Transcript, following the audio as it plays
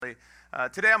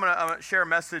Today I'm going to share a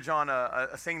message on a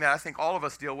thing that I think all of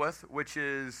us deal with, which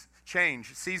is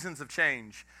change, seasons of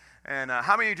change. And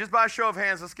how many of you, just by a show of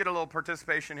hands, let's get a little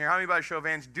participation here. How many by a show of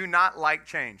hands do not like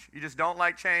change? You just don't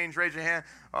like change? Raise your hand.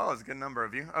 Oh, there's a good number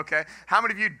of you. Okay. How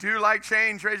many of you do like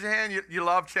change? Raise your hand. You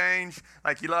love change.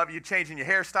 Like you changing your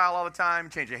hairstyle all the time,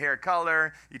 change your hair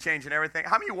color, you changing everything.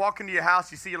 How many of you walk into your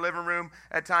house, you see your living room,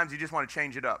 at times you just want to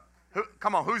change it up?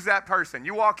 Come on, who's that person?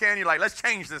 You walk in, you're like, let's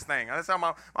change this thing. That's how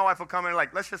my wife will come in,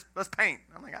 like, let's paint.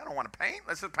 I'm like, I don't want to paint.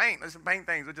 Let's just paint. Let's just paint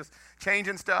things. We're just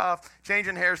changing stuff,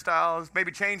 changing hairstyles,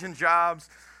 maybe changing jobs,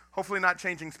 hopefully not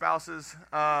changing spouses.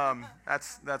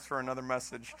 That's for another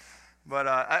message.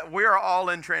 But we are all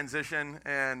in transition,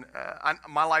 and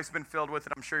my life's been filled with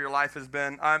it. I'm sure your life has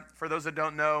been. For those that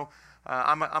don't know,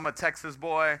 I'm a Texas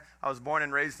boy. I was born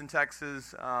and raised in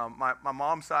Texas. My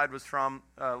mom's side was from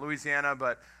Louisiana,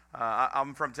 but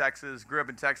I'm from Texas, grew up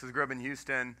in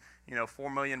Houston, 4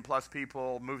 million plus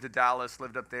people, moved to Dallas,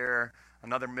 lived up there,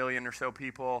 another million or so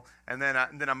people, and then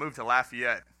I moved to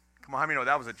Lafayette. Come on, how many know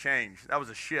that was a change? That was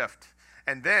a shift.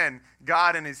 And then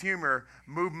God in his humor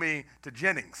moved me to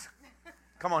Jennings.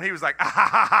 Come on, he was like, ah, ha,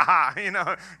 ha, ha,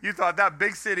 ha. You thought that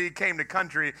big city came to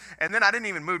country, and then I didn't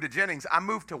even move to Jennings, I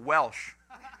moved to Welsh.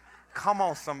 Come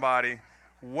on, somebody,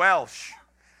 Welsh.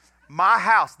 My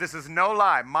house, this is no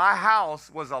lie, my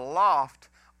house was a loft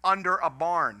under a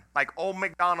barn, like old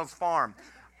McDonald's farm.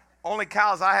 Only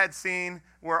cows I had seen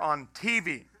were on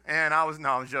TV, and I was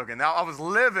joking. Now, I was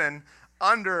living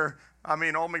under,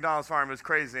 old McDonald's farm was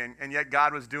crazy, and yet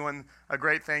God was doing a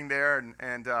great thing there,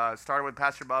 and started with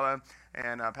Pastor Bubba,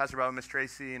 and Pastor Bubba, Miss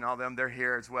Tracy, and all them, they're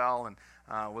here as well, and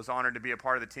was honored to be a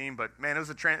part of the team. But, man, it was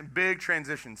a big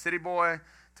transition. City boy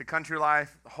to country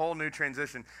life, a whole new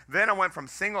transition. Then I went from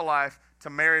single life to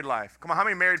married life. Come on, how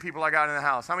many married people I got in the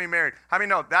house? How many married? How many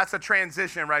know that's a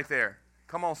transition right there?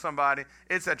 Come on, somebody.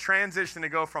 It's a transition to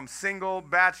go from single,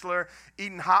 bachelor,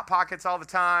 eating Hot Pockets all the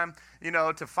time,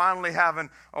 to finally having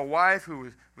a wife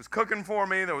who was cooking for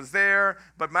me, that was there.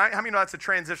 But how many know that's a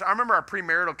transition? I remember our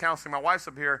premarital counseling. My wife's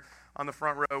up here on the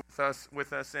front row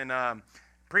with us. And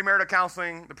premarital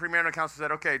counseling, the premarital counselor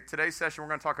said, okay, today's session we're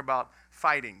going to talk about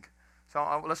fighting.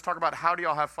 So let's talk about how do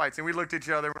y'all have fights. And we looked at each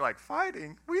other and we're like,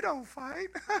 fighting? We don't fight.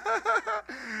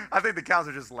 I think the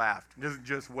counselor just laughed.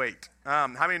 Just wait. How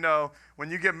many know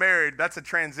when you get married, that's a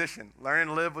transition. Learning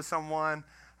to live with someone.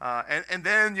 And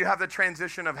then you have the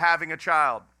transition of having a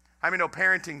child. How many know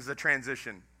parenting's a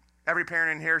transition? Every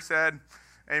parent in here said,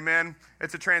 amen.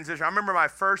 It's a transition. I remember my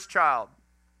first child,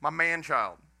 my man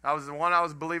child. That was the one I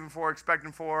was believing for,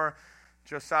 expecting for.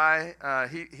 Josiah,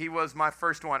 he was my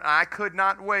first one. I could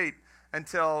not wait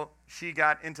until she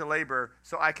got into labor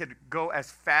so I could go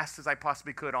as fast as I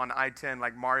possibly could on I-10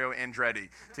 like Mario Andretti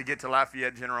to get to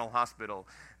Lafayette General Hospital.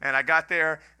 And I got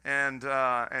there, and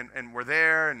we're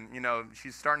there, and,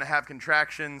 she's starting to have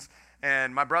contractions.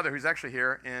 And my brother, who's actually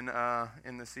here in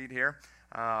the seat here,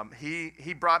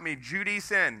 he brought me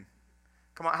Judy-Sin.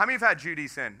 Come on, how many have had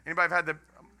Judy-Sin? Anybody have had the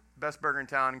best burger in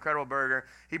town, incredible burger?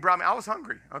 He brought me, I was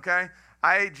hungry, okay?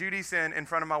 I ate Judy-Sin in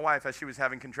front of my wife as she was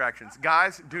having contractions.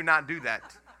 Guys, do not do that.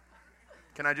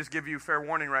 Can I just give you fair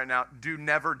warning right now? Do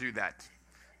never do that.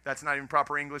 That's not even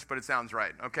proper English, but it sounds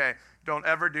right, okay? Don't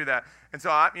ever do that. And so,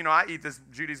 I eat this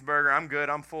Judy's burger. I'm good.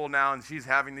 I'm full now, and she's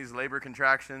having these labor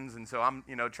contractions. And so I'm,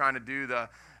 trying to do the,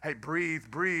 hey, breathe,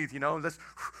 let's.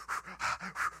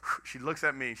 She looks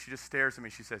at me. She just stares at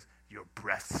me. She says, your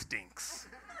breath stinks.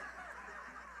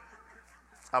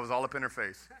 I was all up in her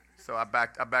face. So I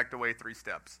backed away 3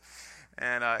 steps.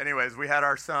 And anyways, we had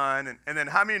our son. And then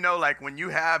how many know, like, when you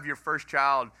have your first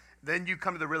child, then you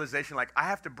come to the realization, like, I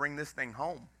have to bring this thing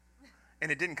home.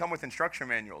 And it didn't come with instruction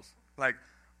manuals. Like,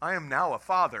 I am now a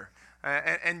father.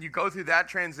 And you go through that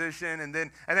transition, and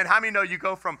then how many know you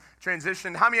go from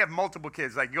transition? How many have multiple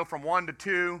kids? Like, you go from 1 to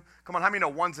 2. Come on, how many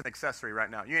know 1's an accessory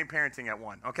right now? You ain't parenting at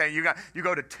 1, okay? You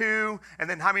go to 2, and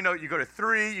then how many know you go to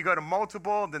 3, you go to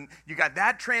multiple, then you got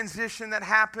that transition that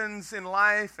happens in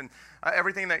life, and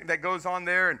everything that goes on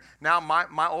there. And now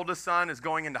my oldest son is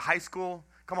going into high school.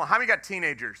 Come on, how many got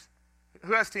teenagers?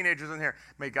 Who has teenagers in here?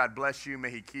 May God bless you. May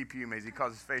he keep you. May he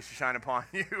cause his face to shine upon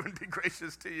you and be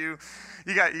gracious to you.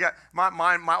 You got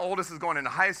my oldest is going into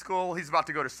high school. He's about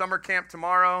to go to summer camp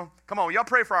tomorrow. Come on, y'all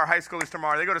pray for our high schoolers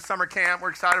tomorrow. They go to summer camp.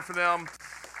 We're excited for them.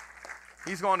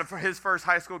 He's going to his first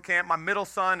high school camp. My middle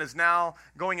son is now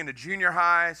going into junior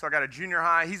high, so I got a junior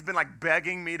high. He's been like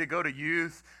begging me to go to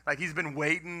youth. Like he's been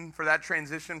waiting for that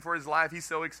transition for his life. He's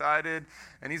so excited,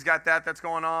 and he's got that's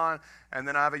going on. And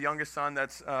then I have a youngest son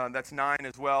that's 9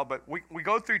 as well. But we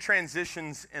go through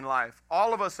transitions in life.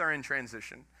 All of us are in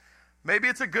transition. Maybe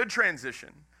it's a good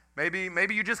transition.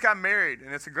 Maybe you just got married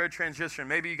and it's a great transition.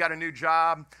 Maybe you got a new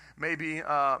job. Maybe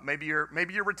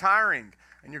you're retiring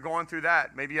and you're going through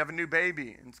that. Maybe you have a new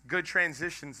baby. It's good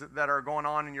transitions that are going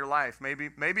on in your life. Maybe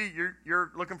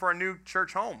you're looking for a new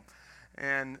church home.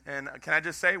 And can I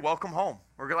just say, welcome home.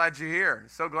 We're glad you're here.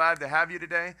 So glad to have you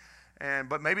today.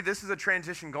 But maybe this is a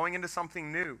transition going into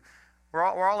something new. We're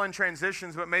all in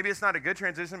transitions, but maybe it's not a good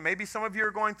transition. Maybe some of you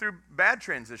are going through bad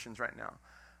transitions right now.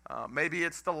 Maybe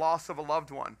it's the loss of a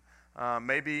loved one.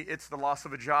 Maybe it's the loss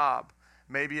of a job.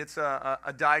 Maybe it's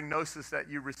a diagnosis that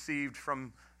you received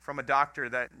from a doctor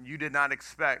that you did not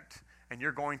expect, and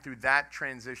you're going through that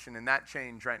transition and that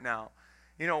change right now.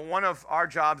 You know, one of our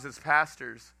jobs as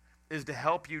pastors is to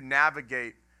help you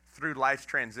navigate through life's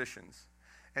transitions.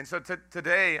 And so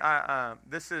today,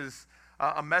 this is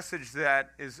a message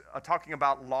that is talking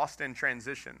about lost in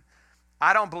transition.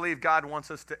 I don't believe God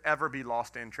wants us to ever be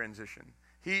lost in transition.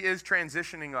 He is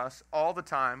transitioning us all the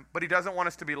time, but he doesn't want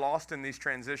us to be lost in these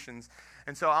transitions.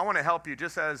 And so I want to help you,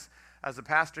 just as a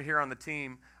pastor here on the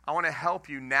team, I want to help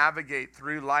you navigate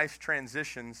through life's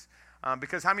transitions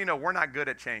because how many know we're not good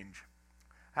at change?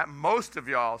 Most of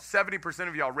y'all, 70%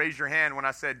 of y'all raised your hand when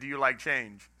I said, do you like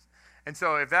change? And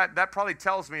so if that probably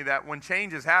tells me that when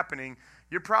change is happening,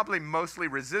 you're probably mostly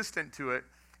resistant to it.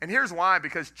 And here's why,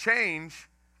 because change,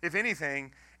 if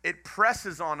anything, it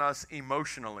presses on us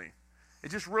emotionally. It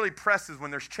just really presses.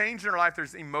 When there's change in our life,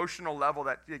 there's emotional level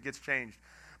that it gets changed.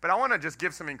 But I want to just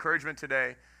give some encouragement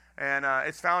today. And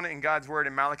it's found in God's word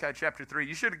in Malachi chapter 3.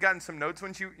 You should have gotten some notes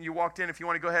when you walked in. If you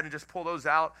want to go ahead and just pull those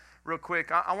out real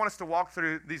quick. I want us to walk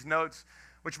through these notes,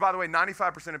 which, by the way,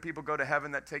 95% of people go to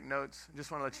heaven that take notes. Just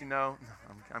want to let you know.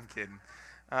 No, I'm kidding.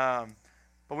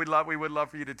 But we would love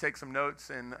for you to take some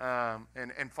notes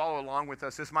and follow along with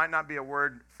us. This might not be a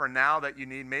word for now that you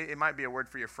need. It might be a word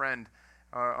for your friend.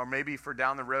 Or maybe for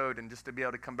down the road, and just to be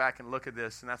able to come back and look at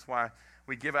this. And that's why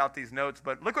we give out these notes.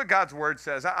 But look what God's word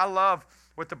says. I love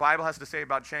what the Bible has to say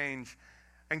about change.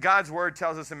 And God's word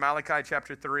tells us in Malachi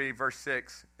chapter 3, verse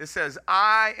 6. It says,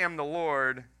 I am the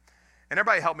Lord. And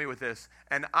everybody help me with this.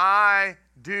 And I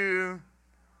do.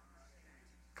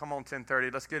 Come on,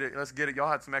 10:30. Let's get it. Let's get it. Y'all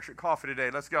had some extra coffee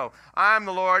today. Let's go. I am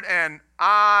the Lord, and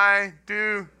I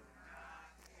do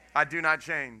not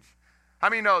change. How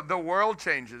many know the world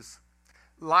changes?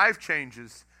 Life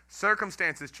changes,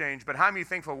 circumstances change, but how many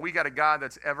thankful we got a God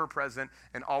that's ever present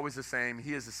and always the same?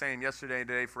 He is the same yesterday,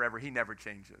 today, forever. He never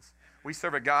changes. We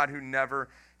serve a God who never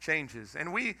changes.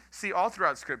 And we see all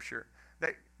throughout Scripture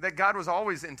that God was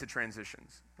always into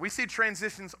transitions. We see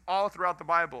transitions all throughout the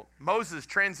Bible. Moses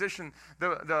transitioned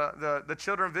the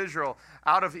children of Israel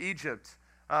out of Egypt.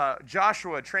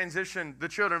 Joshua transitioned the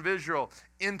children of Israel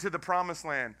into the promised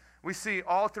land. We see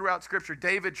all throughout Scripture,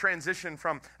 David transitioned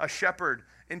from a shepherd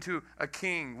into a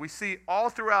king. We see all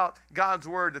throughout God's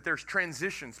word that there's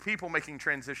transitions, people making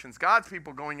transitions, God's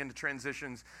people going into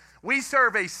transitions. We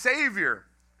serve a Savior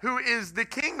who is the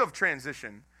King of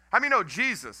transition. How many know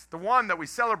Jesus, the one that we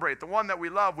celebrate, the one that we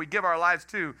love, we give our lives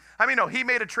to? How many know he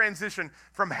made a transition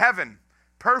from heaven,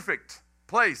 perfect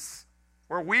place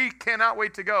where we cannot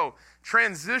wait to go,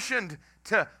 transitioned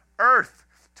to earth,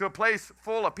 to a place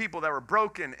full of people that were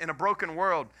broken in a broken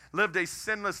world, lived a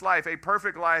sinless life, a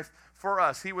perfect life for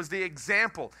us. He was the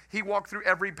example. He walked through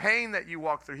every pain that you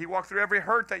walked through. He walked through every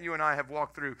hurt that you and I have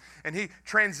walked through. And he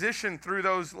transitioned through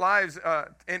those lives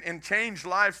and changed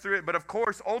lives through it. But of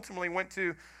course, ultimately went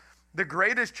to the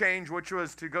greatest change, which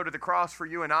was to go to the cross for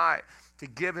you and I, to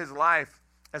give his life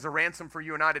as a ransom for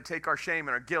you and I, to take our shame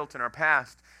and our guilt and our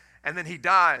past. And then he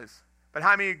dies. But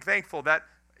how many are thankful that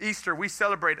Easter, we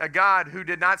celebrate a God who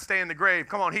did not stay in the grave.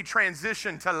 Come on, he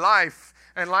transitioned to life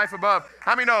and life above.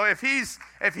 How many know if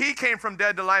he came from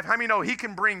dead to life, how many know he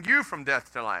can bring you from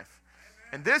death to life? Amen.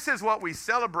 And this is what we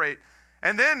celebrate.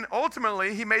 And then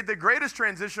ultimately, he made the greatest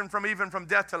transition from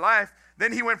death to life.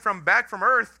 Then he went back from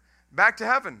earth back to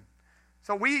heaven.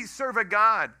 So we serve a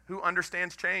God who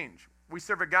understands change. We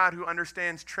serve a God who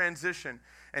understands transition.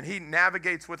 And he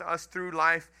navigates with us through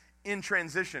life in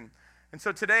transition. And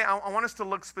so today, I want us to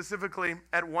look specifically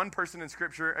at one person in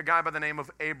Scripture, a guy by the name of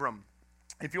Abram.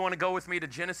 If you want to go with me to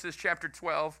Genesis chapter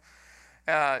 12,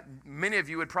 many of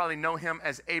you would probably know him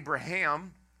as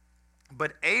Abraham,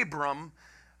 but Abram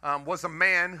was a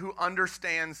man who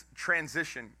understands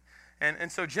transition.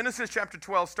 And so Genesis chapter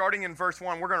 12, starting in verse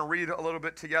 1, we're going to read a little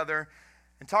bit together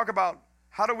and talk about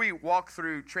how do we walk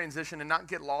through transition and not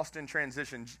get lost in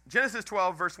transition. Genesis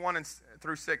 12, verse 1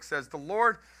 through 6 says, the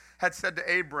Lord had said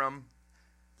to Abram,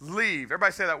 leave.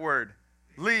 Everybody say that word.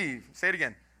 Leave. Say it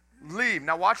again. Leave.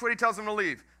 Now watch what he tells him to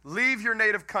leave. Leave your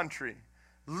native country.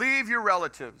 Leave your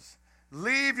relatives.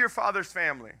 Leave your father's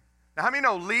family. Now Now, how many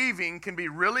know leaving can be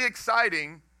really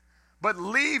exciting, but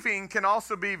leaving can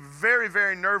also be very,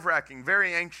 very nerve-wracking,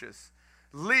 very anxious?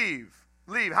 Leave.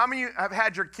 How many of you have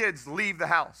had your kids leave the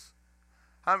house?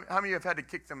 How many of you have had to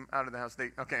kick them out of the house?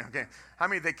 Okay. How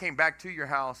many they came back to your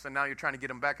house and now you're trying to get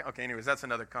them back? Okay, anyways, that's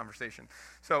another conversation.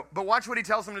 But watch what he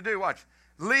tells them to do. Watch.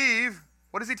 Leave.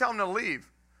 What does he tell them to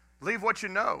leave? Leave what you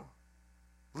know.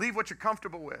 Leave what you're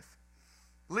comfortable with.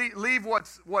 Leave what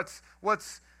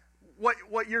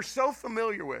you're so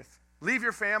familiar with. Leave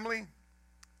your family.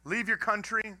 Leave your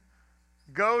country.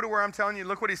 Go to where I'm telling you.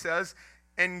 Look what he says.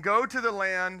 And go to the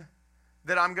land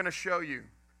that I'm going to show you.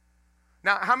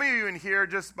 Now, how many of you in here,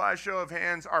 just by a show of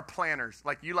hands, are planners?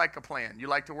 Like, you like a plan. You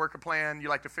like to work a plan. You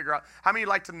like to figure out. How many of you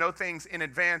like to know things in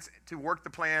advance, to work the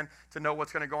plan, to know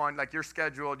what's going to go on? Like, you're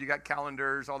scheduled. You got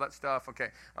calendars, all that stuff. Okay.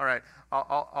 All right.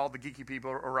 All the geeky people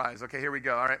arise. Okay, here we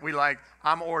go. All right.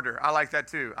 I'm order. I like that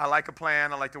too. I like a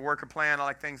plan. I like to work a plan. I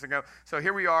like things to go. So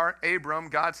here we are. Abram,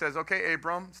 God says, okay,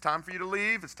 Abram, it's time for you to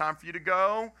leave. It's time for you to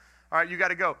go. All right, you got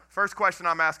to go. First question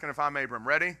I'm asking if I'm Abram.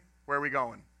 Ready? Where are we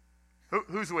going?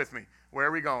 Who's with me? Where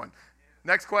are we going?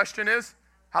 Next question is,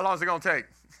 how long is it going to take?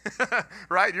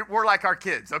 Right? We're like our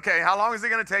kids, okay? How long is it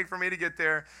going to take for me to get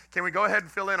there? Can we go ahead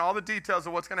and fill in all the details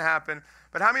of what's going to happen?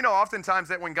 But how many know oftentimes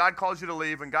that when God calls you to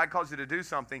leave, when God calls you to do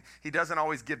something, he doesn't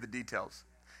always give the details.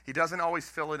 He doesn't always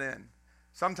fill it in.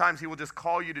 Sometimes he will just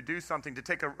call you to do something, to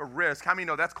take a risk. How many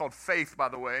know that's called faith, by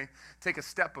the way? Take a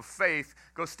step of faith.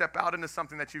 Go step out into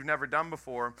something that you've never done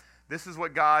before. This is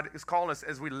what God is calling us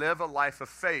as we live a life of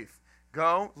faith.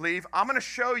 Go, leave. I'm going to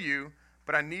show you,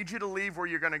 but I need you to leave where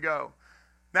you're going to go.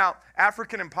 Now,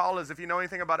 African impalas, if you know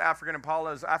anything about African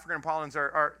impalas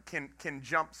can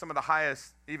jump some of the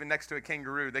highest, even next to a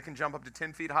kangaroo. They can jump up to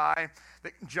 10 feet high. They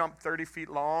can jump 30 feet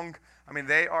long. I mean,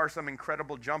 they are some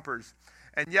incredible jumpers.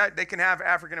 And yet, they can have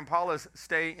African impalas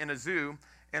stay in a zoo,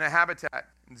 in a habitat.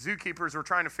 And zookeepers were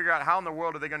trying to figure out how in the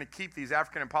world are they going to keep these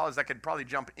African impalas that could probably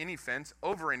jump any fence,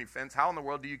 over any fence. How in the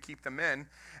world do you keep them in?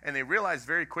 And they realized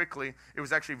very quickly it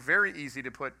was actually very easy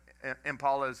to put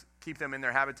impalas, keep them in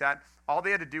their habitat. All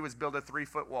they had to do was build a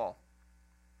 3-foot wall.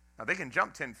 Now, they can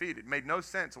jump 10 feet. It made no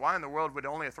sense. Why in the world would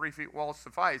only a 3-foot wall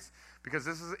suffice? Because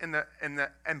this is in the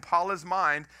impala's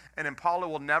mind, an impala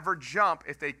will never jump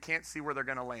if they can't see where they're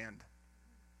going to land.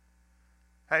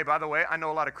 Hey, by the way, I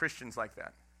know a lot of Christians like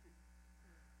that.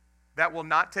 That will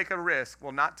not take a risk,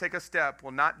 will not take a step,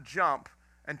 will not jump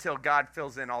until God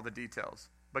fills in all the details.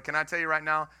 But can I tell you right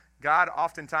now, God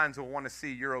oftentimes will want to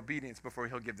see your obedience before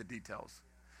he'll give the details.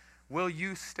 Will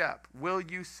you step? Will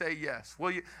you say yes?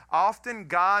 Often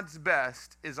God's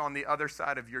best is on the other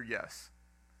side of your yes.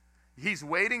 He's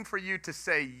waiting for you to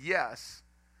say yes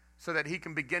so that he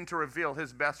can begin to reveal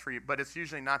his best for you, but it's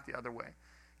usually not the other way.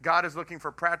 God is looking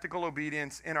for practical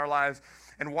obedience in our lives.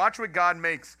 And watch what God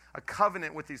makes a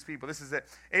covenant with these people. This is the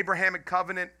Abrahamic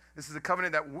covenant. This is a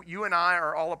covenant that you and I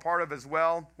are all a part of as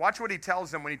well. Watch what he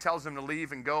tells them when he tells them to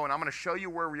leave and go. And I'm going to show you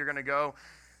where you're going to go.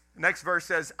 The next verse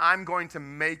says, I'm going to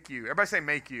make you. Everybody say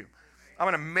make you. I'm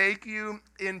going to make you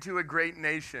into a great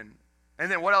nation.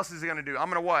 And then what else is he going to do? I'm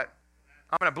going to what?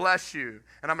 I'm going to bless you.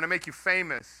 And I'm going to make you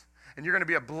famous. And you're going to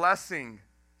be a blessing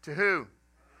to who?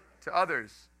 To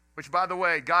others. Which, by the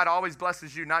way, God always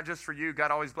blesses you, not just for you. God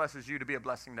always blesses you to be a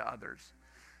blessing to others.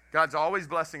 God's always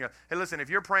blessing us. Hey, listen, if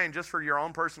you're praying just for your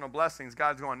own personal blessings,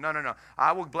 God's going, no.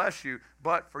 I will bless you,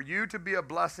 but for you to be a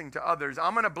blessing to others,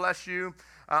 I'm going to bless you.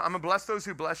 I'm going to bless those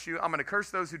who bless you. I'm going to curse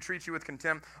those who treat you with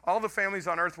contempt. All the families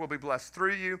on earth will be blessed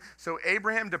through you. So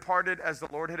Abraham departed as the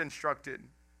Lord had instructed,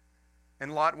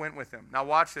 and Lot went with him. Now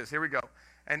watch this. Here we go.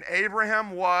 And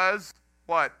Abraham was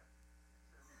what?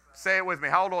 Say it with me.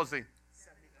 How old was he?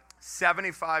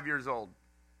 75 years old.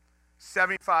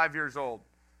 75 years old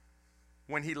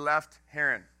when he left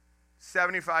Haran.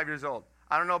 75 years old.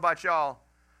 I don't know about y'all.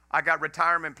 I got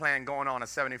retirement plan going on at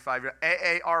 75 years.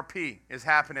 AARP is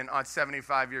happening at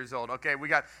 75 years old. Okay, we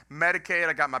got Medicaid.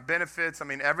 I got my benefits. I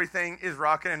mean, everything is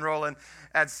rocking and rolling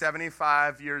at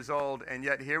 75 years old. And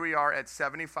yet here we are at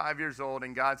 75 years old,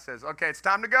 and God says, okay, it's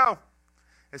time to go.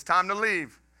 It's time to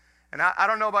leave. And I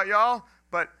don't know about y'all,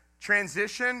 but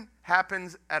transition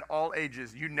happens at all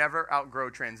ages. You never outgrow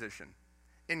transition.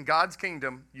 In God's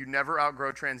kingdom, you never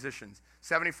outgrow transitions.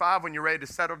 75, when you're ready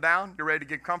to settle down, you're ready to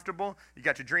get comfortable, you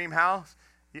got your dream house,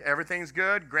 everything's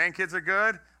good, grandkids are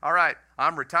good. All right,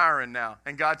 I'm retiring now.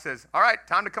 And God says, all right,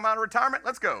 time to come out of retirement,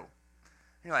 let's go. And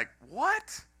you're like,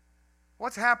 what?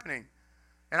 What's happening?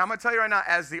 And I'm going to tell you right now,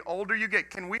 as the older you get,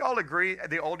 can we all agree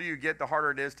the older you get, the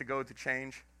harder it is to go to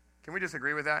change? Can we just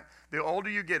agree with that? The older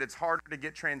you get, it's harder to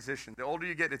get transition. The older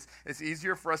you get, it's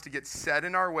easier for us to get set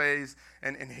in our ways.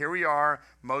 And here we are.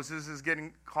 Moses is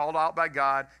getting called out by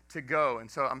God to go. And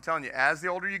so I'm telling you, as the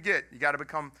older you get, you got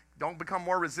to don't become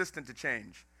more resistant to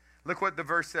change. Look what the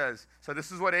verse says. So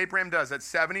this is what Abraham does. At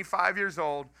 75 years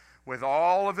old, with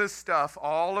all of his stuff,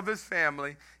 all of his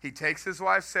family, he takes his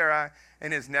wife Sarai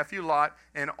and his nephew Lot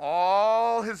and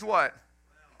all his what?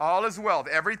 All his wealth,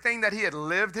 everything that he had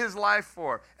lived his life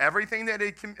for, everything that he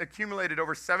accumulated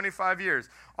over 75 years,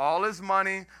 all his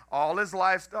money, all his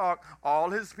livestock,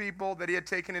 all his people that he had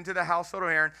taken into the household of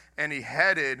Aaron, and he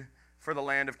headed for the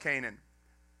land of Canaan.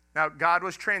 Now, God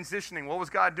was transitioning. What was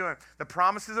God doing? The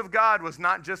promises of God was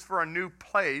not just for a new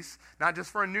place, not just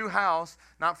for a new house,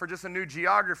 not for just a new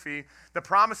geography. The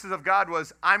promises of God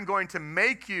was, I'm going to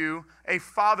make you a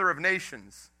father of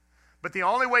nations. But the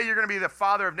only way you're going to be the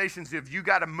father of nations is if you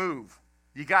got to move.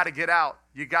 You got to get out.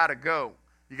 You got to go.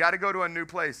 You got to go to a new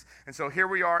place. And so here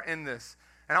we are in this.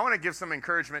 And I want to give some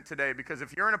encouragement today, because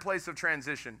if you're in a place of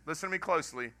transition, listen to me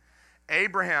closely.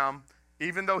 Abraham,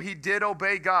 even though he did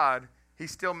obey God, he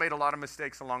still made a lot of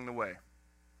mistakes along the way.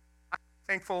 I'm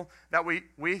thankful that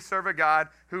we serve a God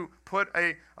who put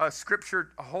a scripture,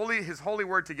 his holy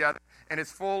word together, and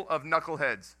it's full of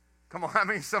knuckleheads. Come on, I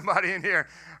mean, somebody in here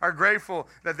are grateful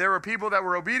that there were people that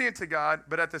were obedient to God,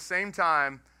 but at the same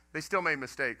time, they still made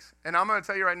mistakes. And I'm going to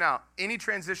tell you right now, any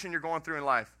transition you're going through in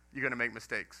life, you're going to make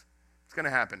mistakes. It's going to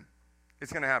happen.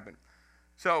 It's going to happen.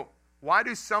 So why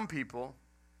do some people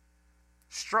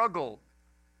struggle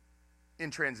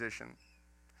in transition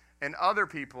and other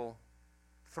people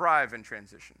thrive in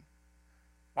transition?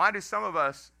 Why do some of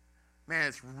us, man,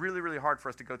 it's really, really hard for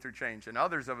us to go through change, and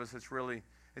others of us,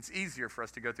 it's easier for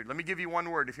us to go through. Let me give you one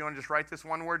word. If you want to just write this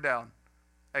one word down.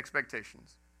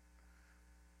 Expectations.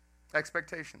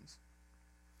 Expectations.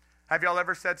 Have y'all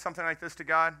ever said something like this to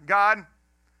God? God,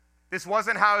 this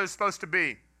wasn't how it was supposed to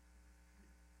be.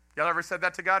 Y'all ever said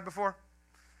that to God before?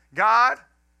 God,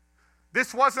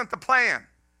 this wasn't the plan.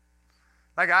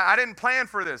 Like, I didn't plan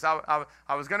for this. I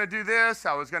was going to do this.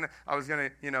 I was going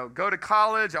to, go to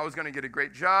college. I was going to get a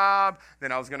great job.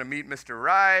 Then I was going to meet Mr.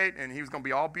 Right, and he was going to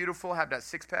be all beautiful, have that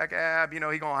six-pack ab. He's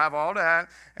going to have all that.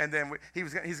 And then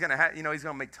he's going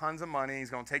to make tons of money. He's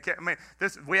going to take care.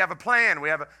 We have a plan.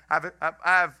 I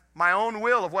have my own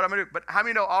will of what I'm going to do. But how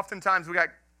many know oftentimes we got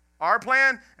our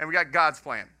plan and we got God's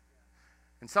plan?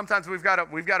 And sometimes we've got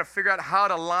to figure out how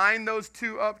to line those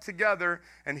two up together.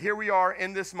 And here we are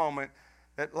in this moment.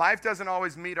 That life doesn't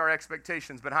always meet our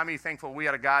expectations, but how many thankful we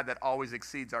had a God that always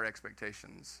exceeds our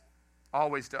expectations?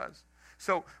 Always does.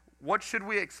 So what should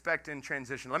we expect in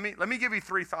transition? Let me give you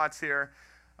 3 thoughts here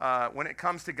when it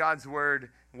comes to God's word,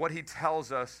 what he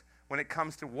tells us when it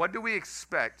comes to what do we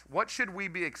expect? What should we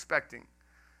be expecting?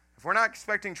 If we're not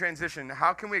expecting transition,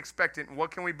 how can we expect it, and what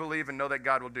can we believe and know that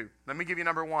God will do? Let me give you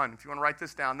number 1. If you want to write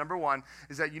this down, number 1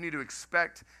 is that you need to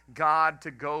expect God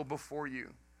to go before you.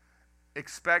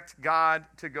 Expect God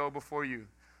to go before you.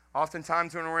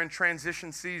 Oftentimes when we're in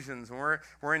transition seasons, when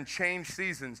we're in change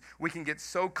seasons, we can get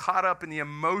so caught up in the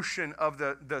emotion of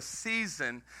the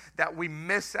season that we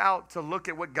miss out to look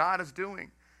at what God is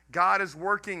doing. God is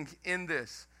working in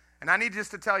this. And I need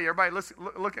just to tell you, everybody, listen,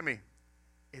 look at me.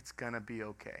 It's going to be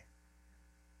okay.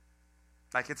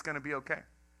 Like, it's going to be okay.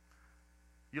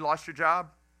 You lost your job?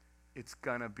 It's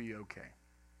going to be okay.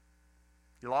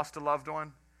 You lost a loved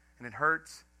one, and it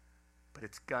hurts? But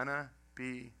it's gonna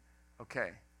be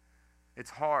okay. It's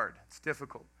hard. It's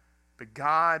difficult. But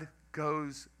God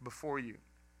goes before you.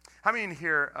 How many in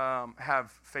here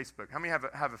have Facebook? How many have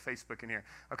a Facebook in here?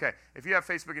 Okay, if you have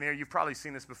Facebook in here, you've probably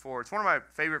seen this before. It's one of my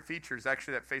favorite features,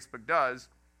 actually, that Facebook does.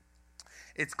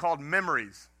 It's called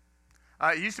Memories.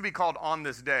 It used to be called On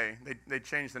This Day. They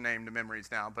changed the name to Memories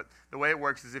now. But the way it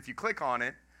works is if you click on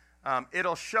it,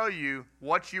 it'll show you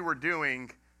what you were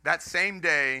doing that same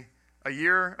day, a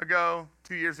year ago,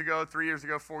 2 years ago, 3 years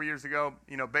ago, 4 years ago,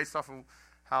 based off of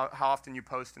how often you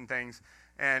post and things.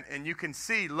 And you can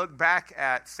look back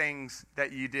at things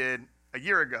that you did a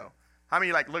year ago. How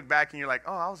many look back and you're like,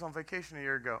 oh, I was on vacation a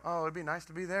year ago. Oh, it'd be nice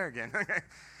to be there again.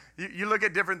 you look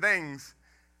at different things.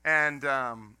 And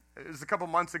it was a couple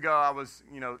months ago, I was,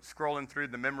 scrolling through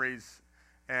the memories,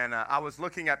 and I was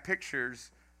looking at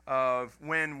pictures of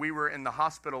when we were in the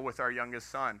hospital with our youngest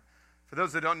son. For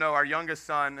those that don't know, our youngest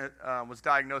son was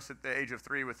diagnosed at the age of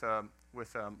 3 with a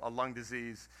lung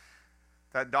disease.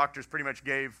 That doctors pretty much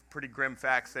gave pretty grim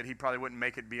facts that he probably wouldn't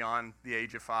make it beyond the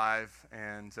age of 5.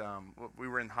 And we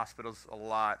were in hospitals a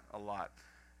lot.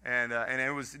 And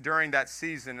it was during that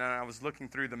season, and I was looking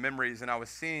through the memories, and I was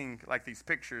seeing these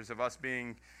pictures of us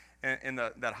being in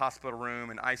that hospital room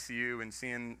and ICU and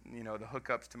seeing, the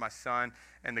hookups to my son.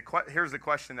 And here's the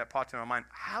question that popped in my mind.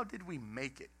 How did we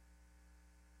make it?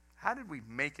 How did we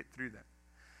make it through that?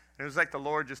 And it was like the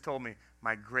Lord just told me,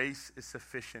 my grace is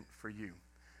sufficient for you.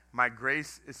 My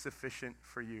grace is sufficient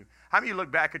for you. How many of you look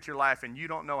back at your life and you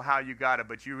don't know how you got it,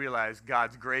 but you realize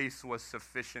God's grace was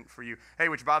sufficient for you? Hey,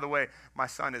 which, by the way, my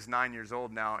son is 9 years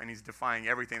old now, and he's defying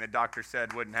everything the doctor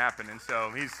said wouldn't happen. And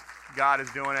so God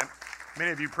is doing it.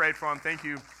 Many of you prayed for him. Thank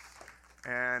you.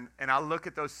 And I look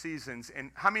at those seasons, and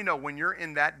how many know when you're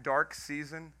in that dark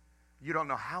season, you don't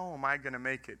know, how am I going to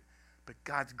make it? But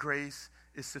God's grace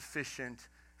is sufficient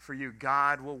for you.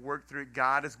 God will work through it.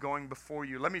 God is going before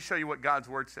you. Let me show you what God's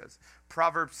word says.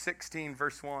 Proverbs 16,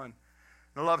 verse 1.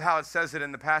 I love how it says it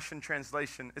in the Passion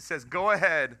Translation. It says, go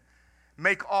ahead,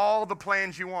 make all the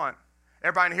plans you want.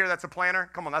 Everybody in here that's a planner?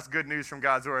 Come on, that's good news from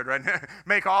God's word, right?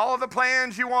 Make all of the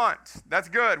plans you want. That's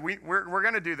good. We're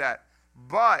going to do that.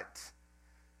 But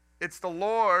it's the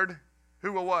Lord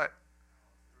who will what?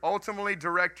 Ultimately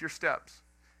direct your steps.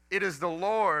 It is the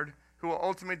Lord who will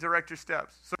ultimately direct your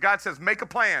steps. So God says, make a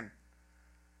plan.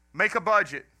 Make a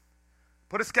budget.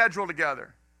 Put a schedule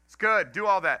together. It's good. Do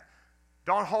all that.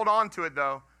 Don't hold on to it,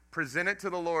 though. Present it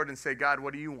to the Lord and say, God,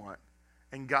 what do you want?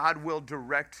 And God will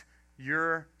direct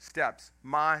your steps,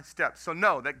 my steps. So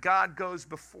know that God goes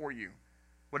before you.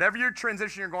 Whatever your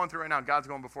transition you're going through right now, God's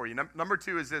going before you. Number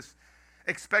two is this.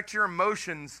 Expect your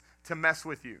emotions to mess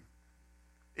with you.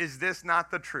 Is this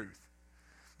not the truth?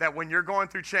 That when you're going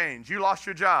through change, you lost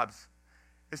your jobs.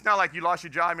 It's not like you lost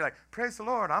your job and you're like, praise the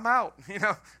Lord, I'm out.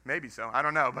 Maybe so. I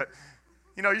don't know. But,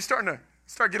 you're starting to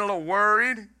getting a little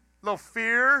worried, a little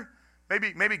fear.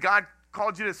 Maybe God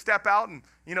called you to step out and,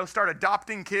 start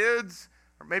adopting kids.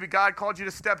 Or maybe God called you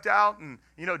to step out and,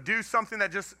 do something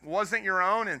that just wasn't your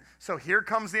own. And so here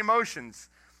comes the emotions.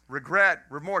 Regret,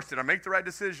 remorse. Did I make the right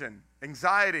decision?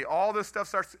 Anxiety. All this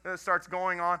stuff starts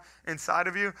going on inside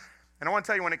of you. And I want to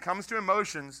tell you, when it comes to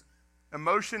emotions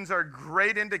are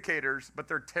great indicators, but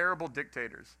they're terrible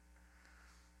dictators.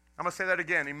 I'm going to say that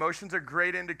again. Emotions are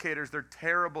great indicators. They're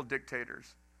terrible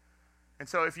dictators. And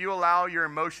so if you allow your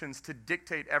emotions to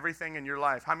dictate everything in your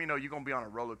life, how many know you're going to be on a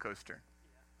roller coaster?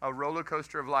 A roller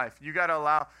coaster of life. You got to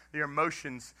allow your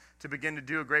emotions to begin to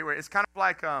do a great way. It's kind of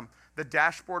like the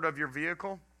dashboard of your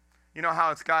vehicle. You know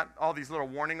how it's got all these little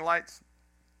warning lights?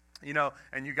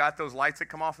 And you got those lights that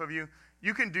come off of you?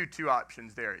 You can do two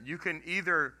options there. You can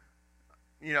either,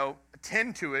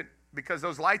 attend to it because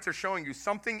those lights are showing you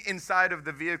something inside of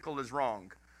the vehicle is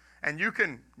wrong. And you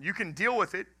can deal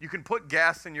with it. You can put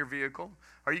gas in your vehicle,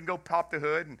 or you can go pop the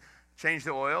hood and change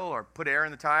the oil or put air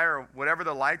in the tire or whatever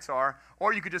the lights are.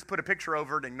 Or you could just put a picture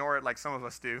over it and ignore it like some of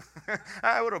us do.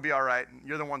 It'll be all right.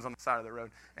 You're the ones on the side of the road.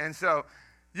 And so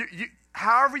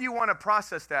however you want to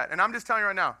process that. And I'm just telling you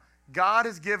right now, God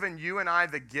has given you and I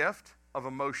the gift of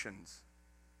emotions.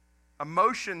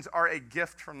 Emotions are a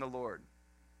gift from the Lord.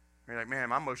 You're like, man,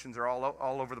 my emotions are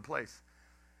all over the place.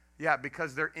 Yeah,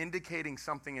 because they're indicating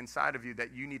something inside of you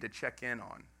that you need to check in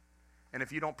on. And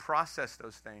if you don't process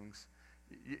those things,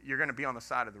 you're going to be on the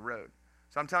side of the road.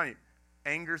 So I'm telling you,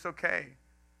 anger's okay.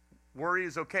 Worry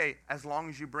is okay as long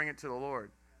as you bring it to the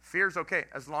Lord. Fear's okay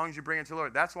as long as you bring it to the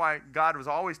Lord. That's why God was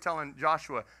always telling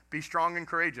Joshua, be strong and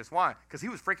courageous. Why? Because he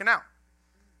was freaking out.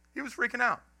 He was freaking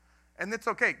out. And it's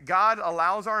okay. God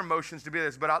allows our emotions to be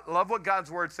this. But I love what God's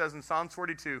word says in Psalms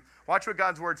 42. Watch what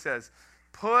God's word says.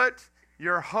 Put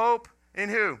your hope in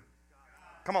who? God.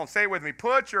 Come on, say it with me.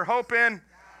 Put your hope in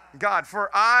God.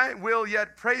 For I will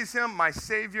yet praise him, my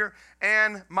Savior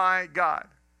and my God.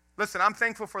 Listen, I'm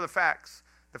thankful for the facts.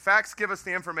 The facts give us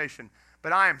the information.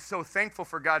 But I am so thankful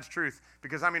for God's truth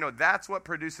because that's what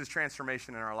produces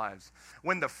transformation in our lives.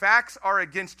 When the facts are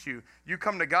against you, you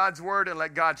come to God's word and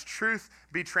let God's truth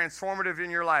be transformative in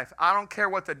your life. I don't care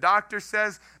what the doctor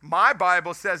says. My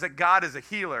Bible says that God is a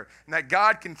healer and that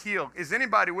God can heal. Is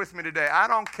anybody with me today? I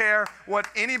don't care what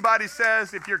anybody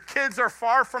says. If your kids are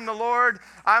far from the Lord,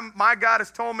 my God has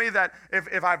told me that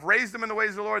if I've raised them in the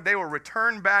ways of the Lord, they will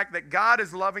return back, that God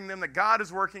is loving them, that God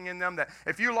is working in them, that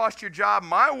if you lost your job,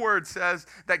 my word says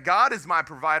that God is my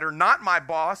provider, not my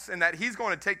boss, and that he's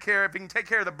going to take care, if he can take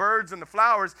care of the birds and the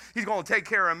flowers, he's going to take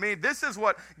care of me. This is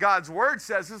what God's word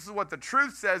says. This is what the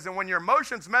truth says. And when your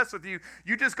emotions mess with you,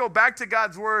 you just go back to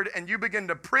God's word and you begin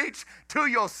to preach to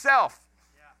yourself.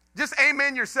 Yeah. Just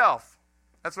amen yourself.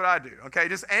 That's what I do, okay?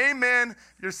 Just amen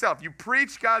yourself. You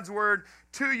preach God's word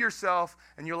to yourself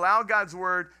and you allow God's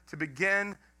word to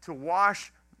begin to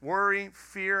wash worry,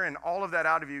 fear, and all of that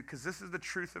out of you because this is the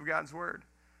truth of God's word.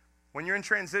 When you're in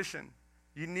transition,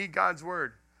 you need God's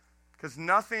word because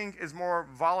nothing is more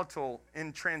volatile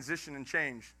in transition and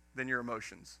change than your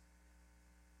emotions.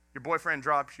 Your boyfriend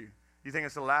drops you. You think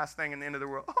it's the last thing in the end of the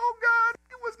world. Oh, God,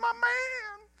 he was my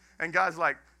man. And God's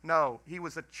like, no, he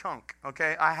was a chunk,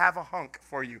 okay? I have a hunk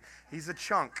for you. He's a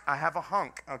chunk. I have a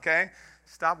hunk, okay?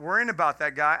 Stop worrying about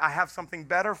that guy. I have something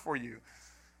better for you.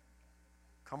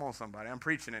 Come on, somebody. I'm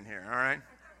preaching in here, all right?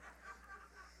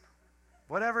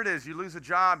 Whatever it is, you lose a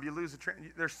job, you lose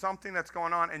there's something that's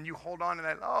going on, and you hold on to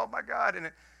that, oh, my God.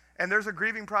 And there's a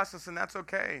grieving process, and that's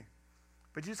okay.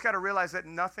 But you just got to realize that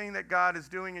nothing that God is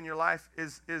doing in your life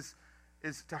is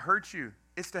to hurt you.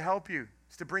 It's to help you.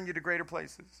 It's to bring you to greater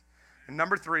places. And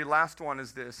number 3, last one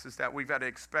is this, is that we've got to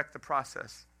expect the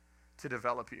process to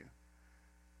develop you.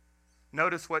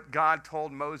 Notice what God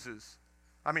told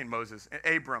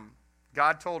Abram.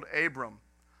 God told Abram,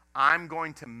 I'm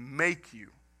going to make you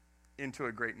into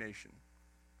a great nation.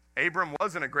 Abram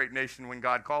wasn't a great nation when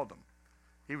God called him.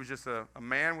 He was just a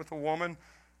man with a woman,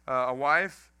 a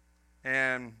wife,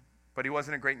 but he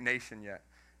wasn't a great nation yet.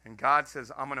 And God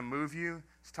says, I'm going to move you.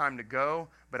 It's time to go,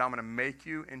 but I'm going to make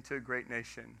you into a great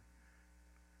nation.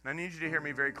 And I need you to hear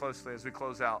me very closely as we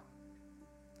close out.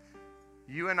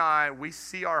 You and I, we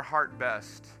see our heart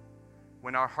best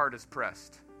when our heart is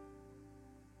pressed.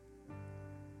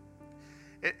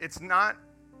 It's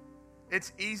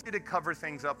easy to cover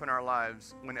things up in our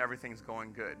lives when everything's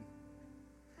going good.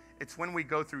 It's when we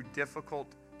go through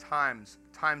difficult times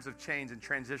of change and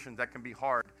transition that can be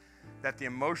hard, that the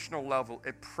emotional level,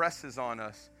 it presses on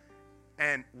us,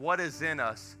 and what is in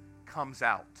us comes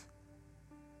out.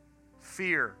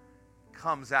 Fear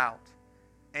comes out.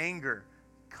 Anger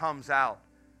comes out.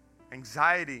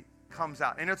 Anxiety comes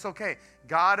out. And it's okay.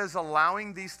 God is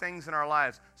allowing these things in our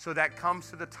lives so that comes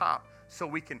to the top so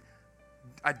we can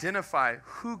identify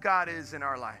who God is in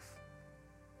our life,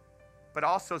 but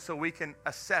also so we can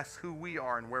assess who we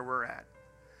are and where we're at.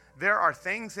 There are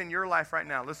things in your life right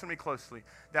now, listen to me closely,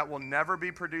 that will never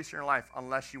be produced in your life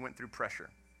unless you went through pressure.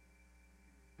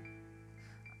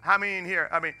 How many in here,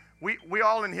 we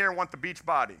all in here want the beach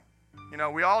body.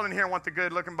 We all in here want the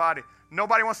good looking body.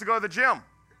 Nobody wants to go to the gym.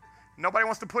 Nobody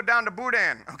wants to put down the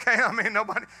boudin, okay?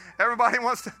 Everybody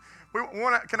wants to,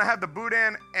 can I have the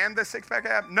boudin and the six-pack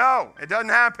ab? No, it doesn't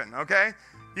happen, okay?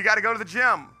 You got to go to the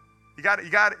gym. You got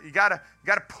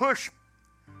to push.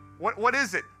 What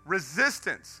is it?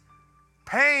 Resistance,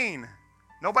 pain.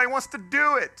 Nobody wants to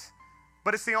do it.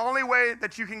 But it's the only way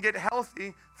that you can get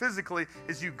healthy physically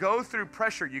is you go through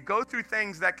pressure. You go through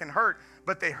things that can hurt,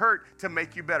 but they hurt to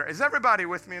make you better. Is everybody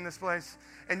with me in this place?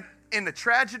 And in the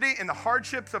tragedy, in the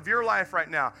hardships of your life right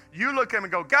now, you look at him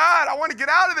and go, God, I want to get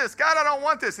out of this. God, I don't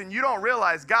want this. And you don't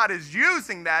realize God is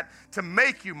using that to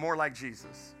make you more like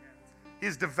Jesus.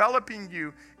 He's developing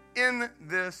you in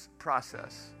this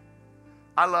process.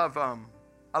 I love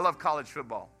college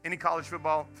football. Any college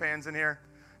football fans in here?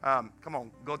 Come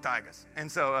on, go Tigers.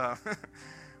 And so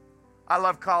I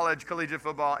love collegiate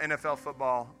football, NFL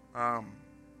football.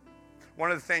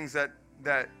 One of the things that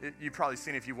you've probably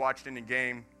seen if you watched any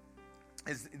game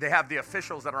is they have the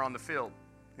officials that are on the field.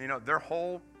 Their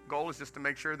whole goal is just to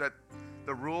make sure that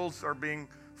the rules are being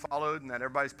followed and that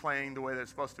everybody's playing the way they're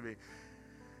supposed to be.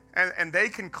 And they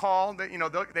can call,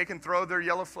 they can throw their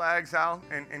yellow flags out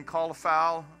and call a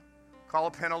foul, call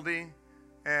a penalty.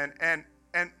 And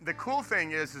the cool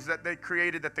thing is that they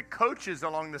created that the coaches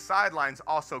along the sidelines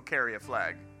also carry a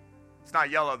flag. It's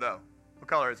not yellow, though. What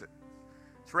color is it?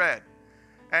 It's red.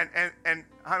 And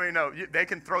how many know? They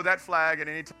can throw that flag at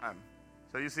any time.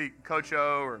 So you see Coach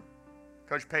O or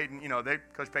Coach Payton,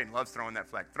 Coach Payton loves throwing that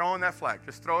flag.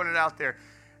 Just throwing it out there.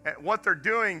 And what they're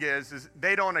doing is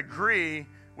they don't agree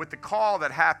with the call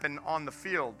that happened on the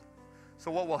field.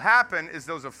 So what will happen is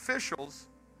those officials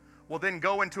will then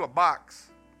go into a box.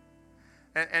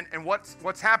 And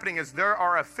what's happening is there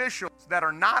are officials that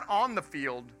are not on the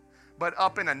field, but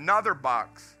up in another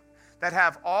box that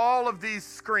have all of these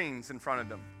screens in front of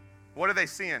them. What are they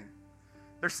seeing?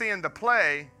 They're seeing the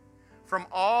play from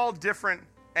all different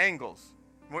angles.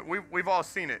 We've all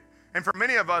seen it. And for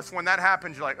many of us, when that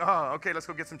happens, you're like, oh, okay, let's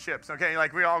go get some chips. Okay,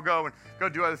 like we all go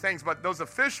do other things. But those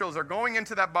officials are going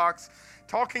into that box,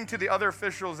 talking to the other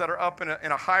officials that are up in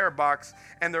a higher box,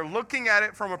 and they're looking at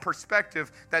it from a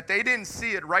perspective that they didn't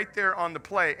see it right there on the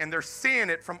play. And they're seeing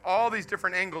it from all these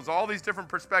different angles, all these different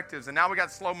perspectives. And now we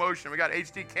got slow motion. We got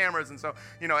HD cameras. And so,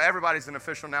 everybody's an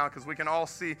official now because we can all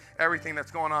see everything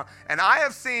that's going on. And I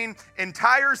have seen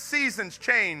entire seasons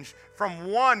change from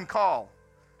one call.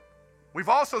 We've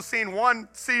also seen one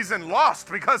season lost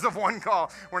because of one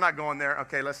call. We're not going there.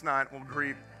 Okay, let's not. We'll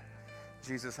grieve.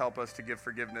 Jesus, help us to give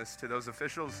forgiveness to those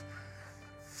officials.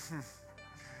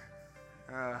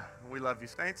 We love you,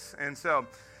 saints. And so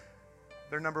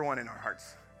they're number one in our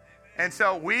hearts. And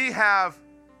so we have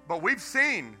But we've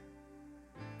seen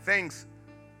things,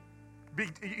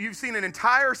 you've seen an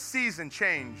entire season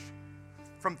change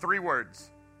from 3 words.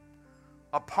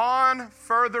 Upon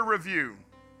further review.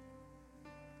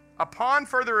 Upon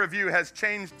further review has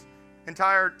changed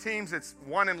entire teams. It's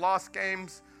won and lost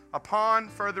games. Upon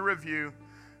further review.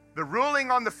 The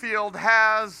ruling on the field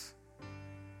has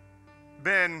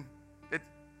been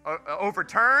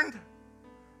overturned,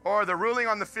 or the ruling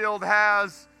on the field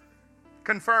has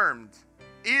confirmed.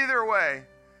 Either way,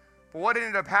 but what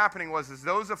ended up happening was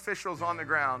those officials on the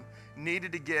ground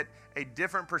needed to get a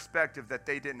different perspective that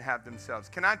they didn't have themselves.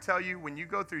 Can I tell you, when you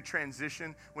go through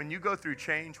transition, when you go through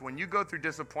change, when you go through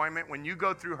disappointment, when you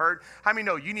go through hurt, how many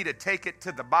know you need to take it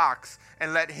to the box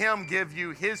and let him give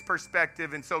you his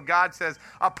perspective? And so God says,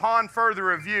 upon further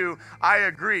review, I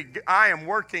agree. I am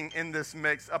working in this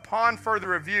mix. Upon further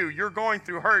review, you're going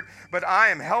through hurt, but I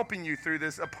am helping you through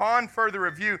this. Upon further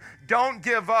review, don't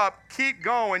give up. Keep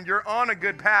going. You're on a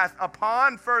good path.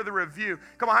 Upon further review.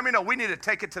 Come on, how many know we need to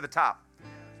take it to the top?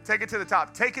 Take it to the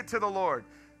top. Take it to the Lord.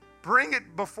 Bring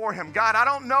it before him. God, I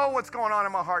don't know what's going on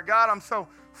in my heart. God, I'm so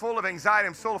full of anxiety.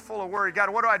 I'm so full of worry. God,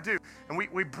 what do I do? And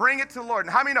we bring it to the Lord.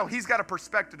 And how many know he's got a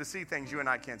perspective to see things you and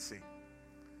I can't see?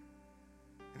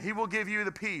 And he will give you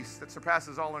the peace that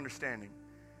surpasses all understanding.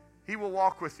 He will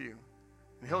walk with you.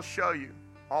 And he'll show you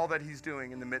all that he's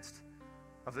doing in the midst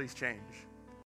of these change.